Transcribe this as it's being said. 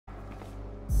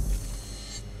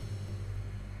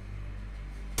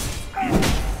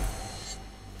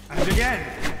again.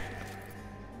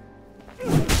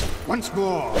 Once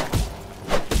more.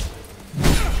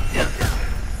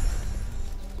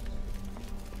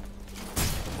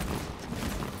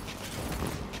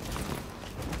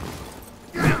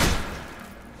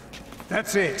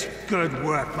 That's it. Good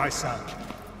work, my son.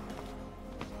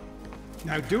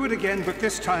 Now do it again, but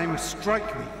this time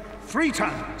strike me. 3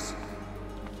 times.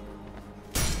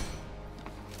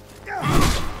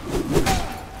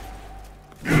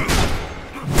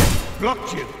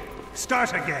 Blocked you.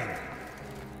 Start again.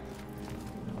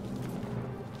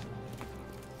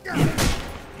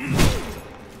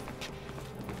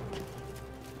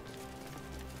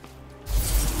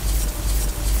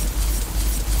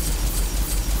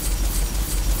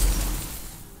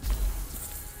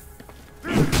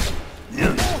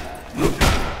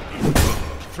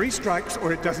 Three strikes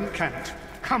or it doesn't count.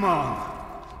 Come on.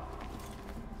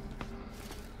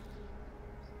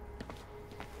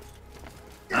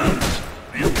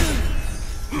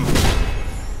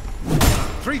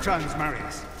 Three times,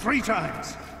 Marius. 3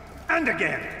 times. And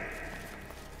again.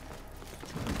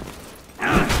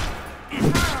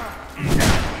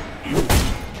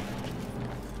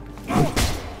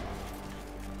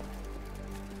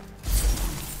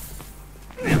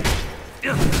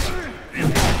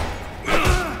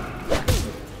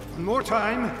 One more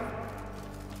time.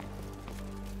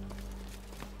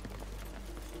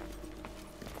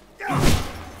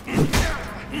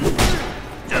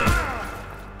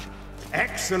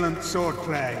 Excellent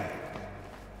swordplay.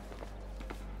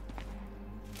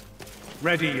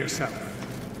 Ready yourself.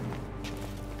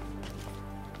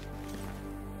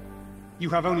 You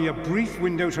have only a brief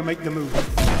window to make the move.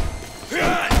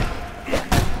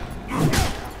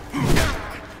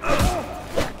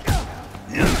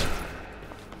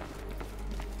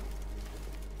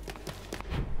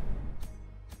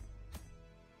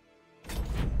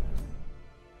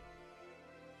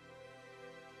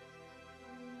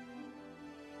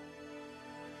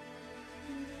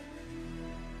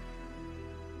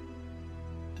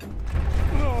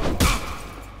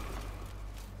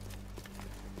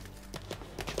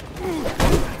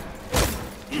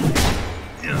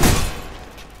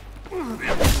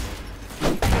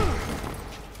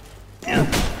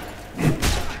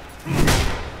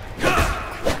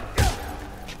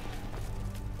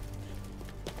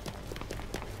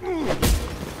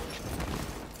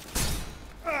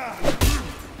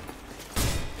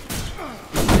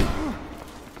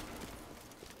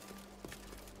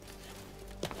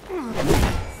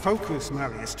 Focus,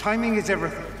 Marius. Timing is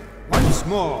everything. Once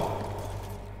more.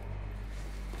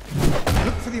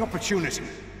 Look for the opportunity.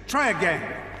 Try again.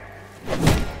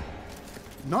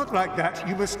 Not like that.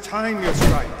 You must time your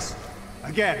strikes.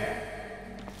 Again.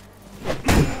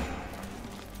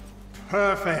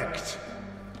 Perfect.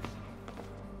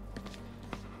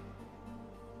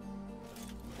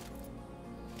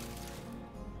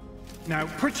 Now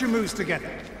put your moves together.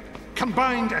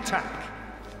 Combined attack.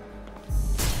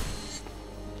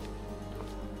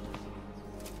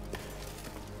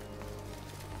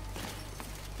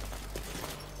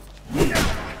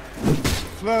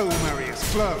 Flow, Marius,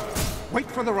 flow. Wait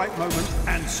for the right moment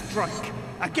and strike.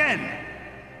 Again!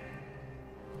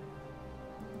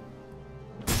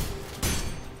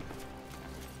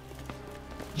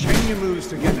 Chain your moves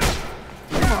together.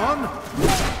 Come on!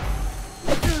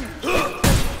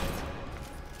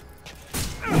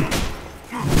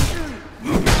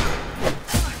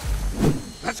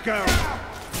 Let's go!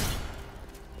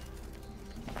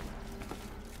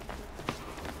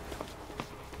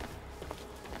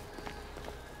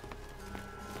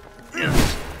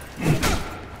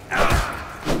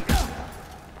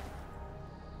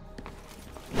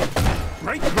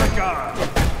 Break my guard!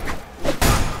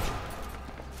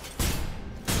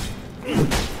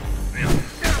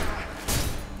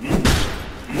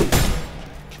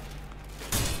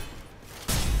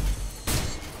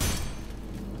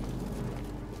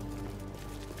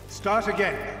 Start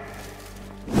again.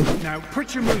 Now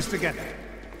put your moves together.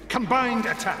 Combined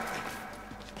attack.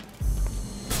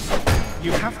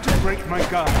 You have to break my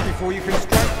guard before you can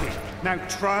strike me. Now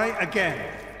try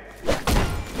again.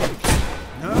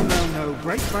 No,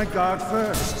 break my guard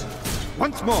first.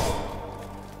 Once more.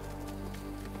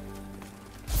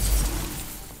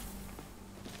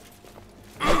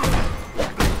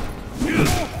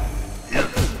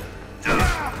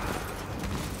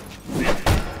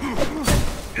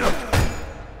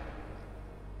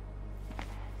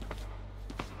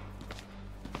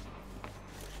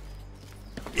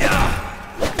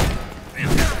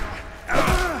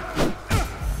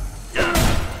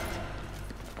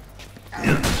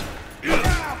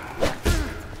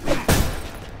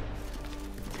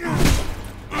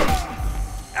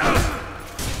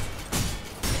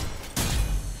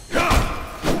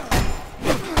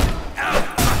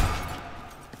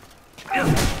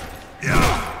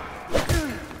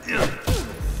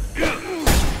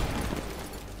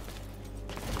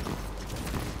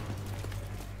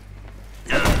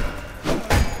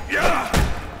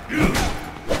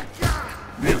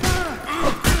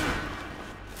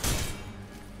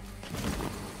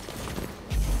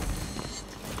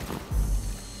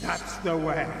 That's the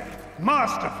way.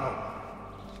 Masterful!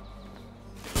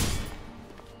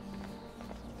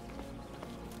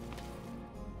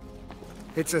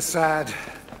 It's a sad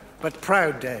but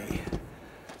proud day.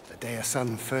 The day a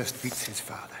son first meets his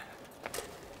father.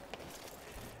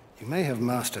 You may have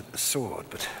mastered the sword,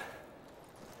 but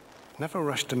never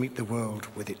rush to meet the world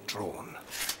with it drawn.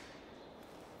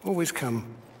 Always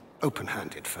come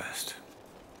open-handed first.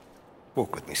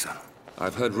 Walk with me, son.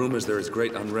 I've heard rumors there is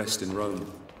great unrest in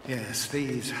Rome. Yes,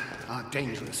 these are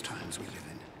dangerous times we live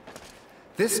in.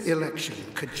 This election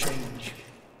could change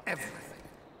everything.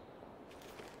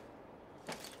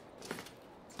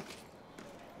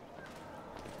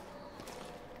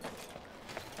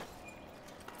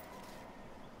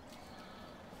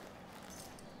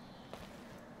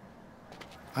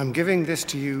 I'm giving this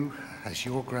to you as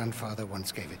your grandfather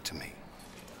once gave it to me.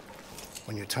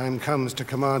 When your time comes to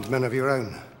command men of your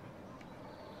own,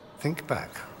 think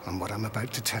back on what I'm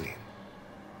about to tell you.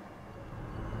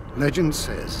 Legend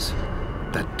says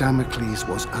that Damocles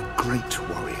was a great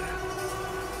warrior.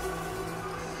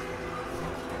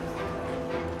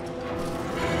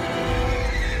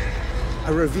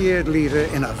 A revered leader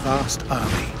in a vast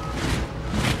army.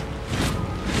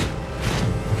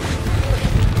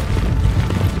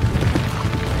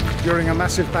 During a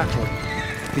massive battle,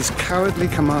 his cowardly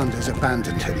commanders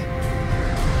abandoned him.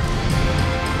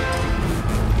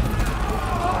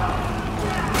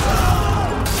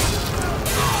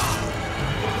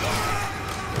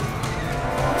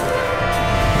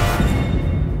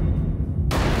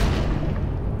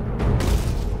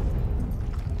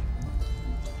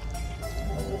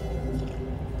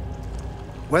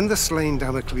 When the slain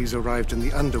Damocles arrived in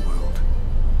the underworld,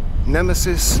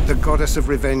 Nemesis, the goddess of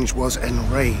revenge, was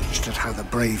enraged at how the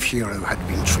brave hero had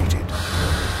been treated.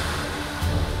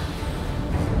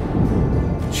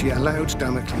 She allowed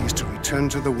Damocles to return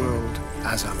to the world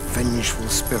as a vengeful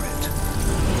spirit,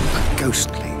 a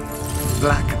ghostly,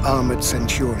 black-armored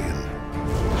centurion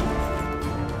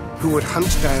who would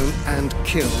hunt down and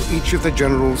kill each of the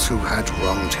generals who had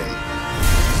wronged him.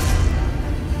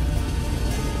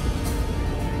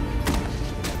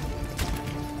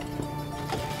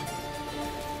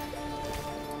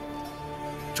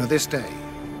 To this day,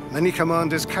 many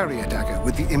commanders carry a dagger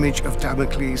with the image of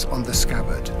Damocles on the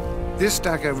scabbard. This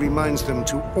dagger reminds them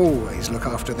to always look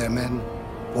after their men,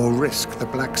 or risk the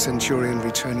Black Centurion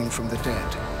returning from the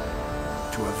dead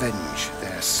to avenge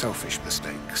their selfish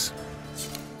mistakes.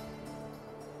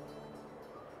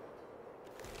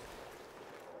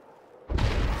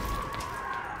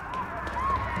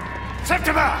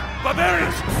 Septima!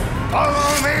 Barbarians!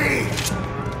 Follow me!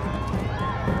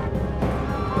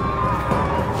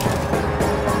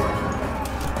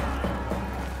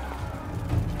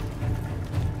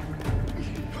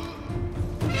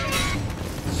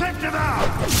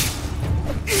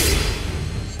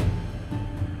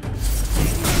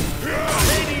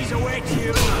 Ladies await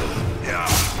you!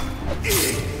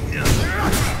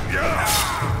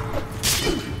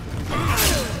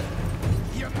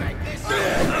 You make this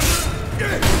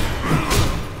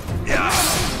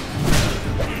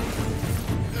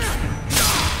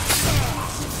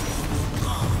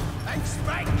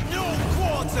expect no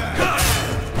quarter!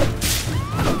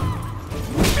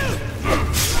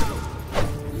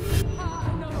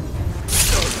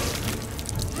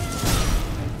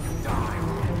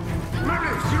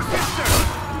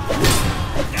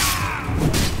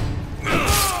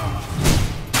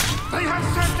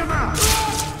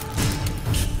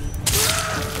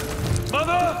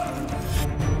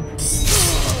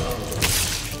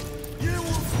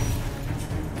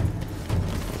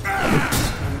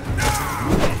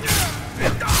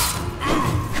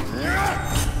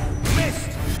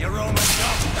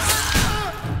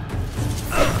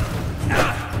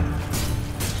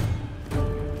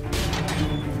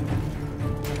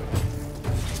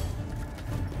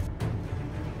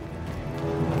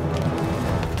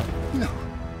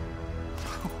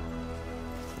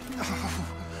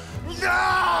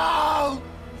 No!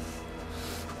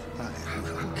 I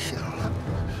will kill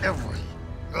every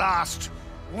last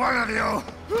one of you!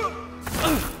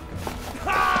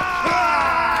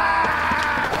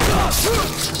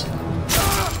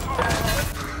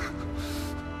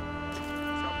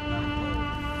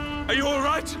 Are you all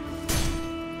right?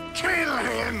 Kill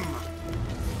him!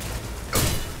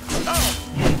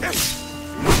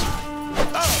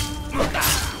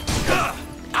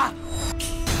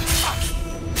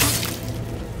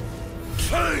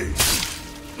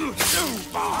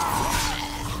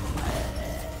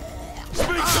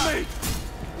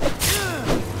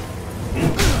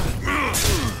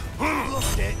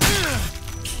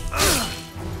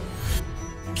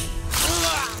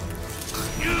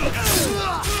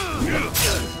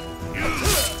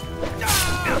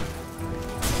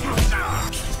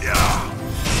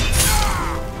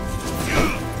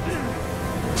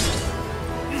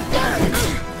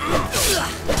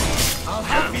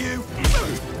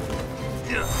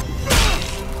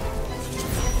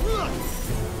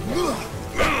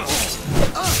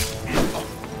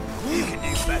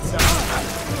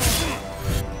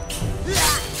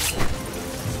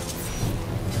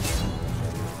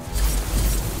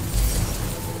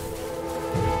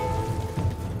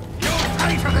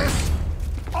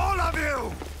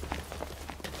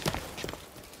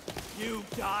 You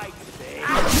die today.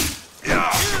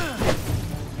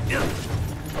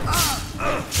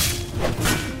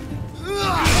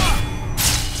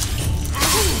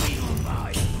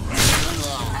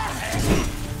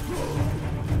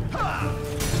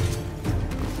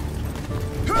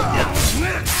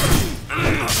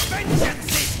 Vengeance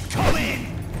is coming!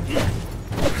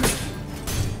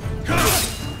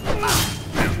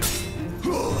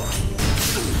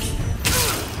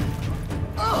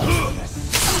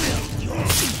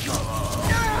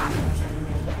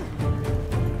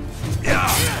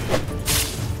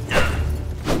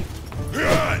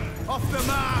 Off the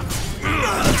mark!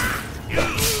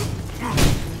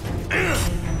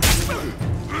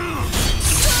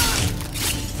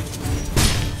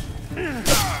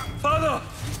 Father!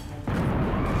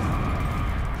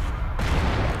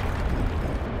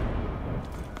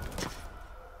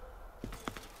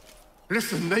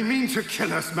 Listen, they mean to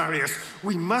kill us, Marius.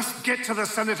 We must get to the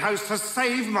Senate House to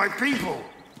save my people.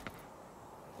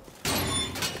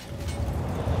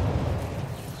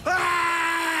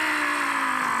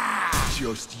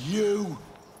 Just you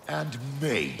and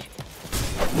me.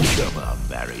 Come on,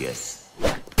 Marius.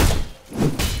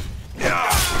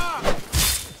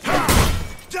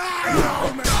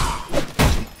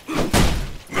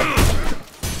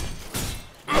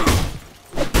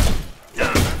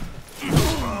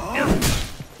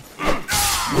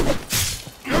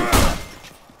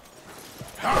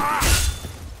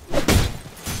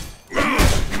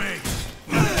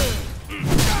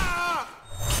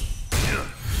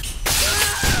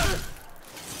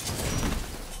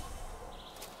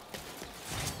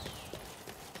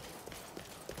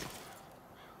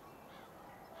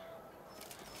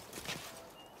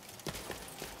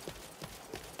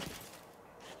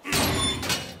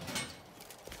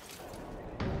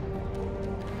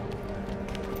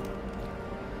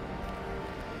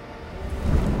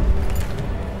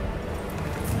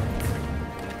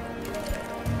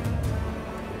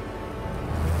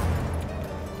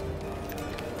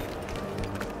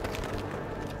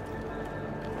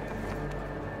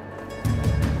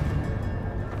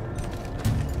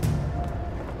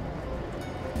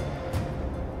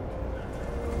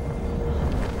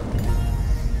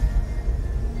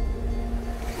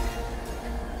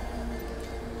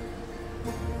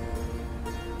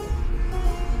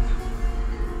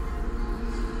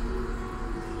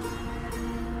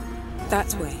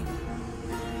 That way.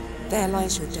 There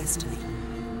lies your destiny.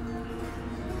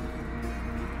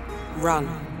 Run.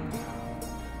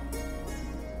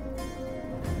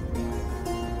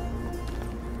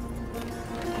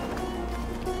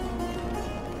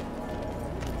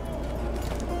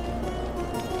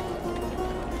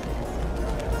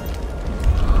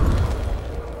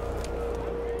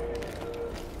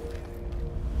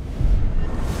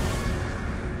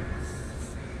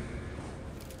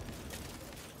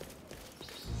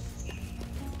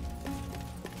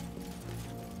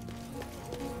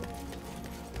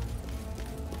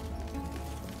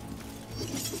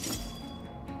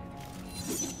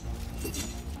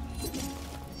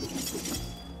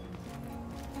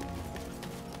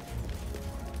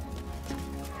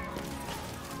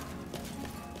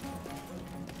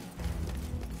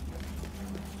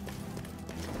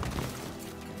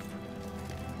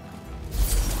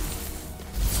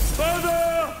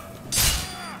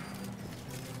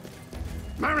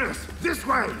 Marius, this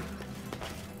way!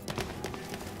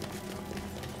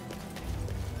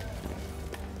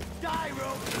 Die,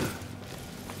 Roman!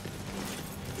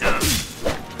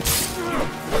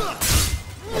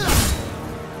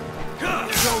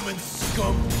 Roman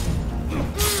scum!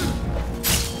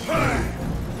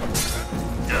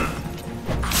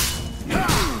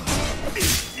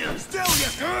 Still,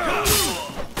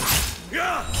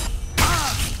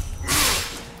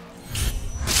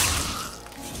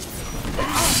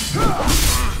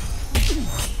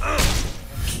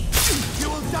 you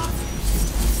will die!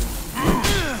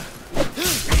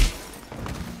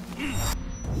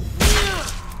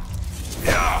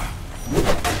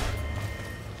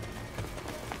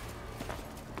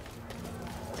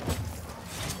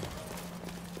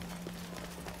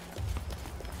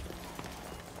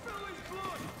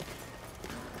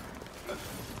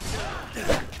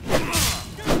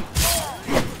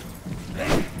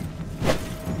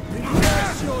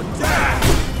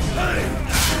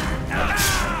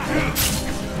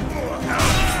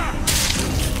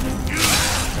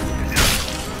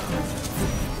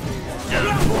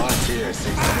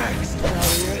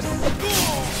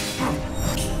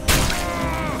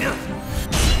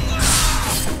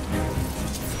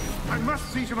 I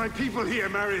must see to my people here,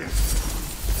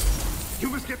 Marius. You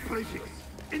must get Politius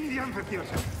in the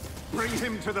amphitheater. Bring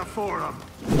him to the forum.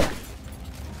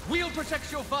 We'll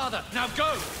protect your father. Now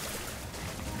go!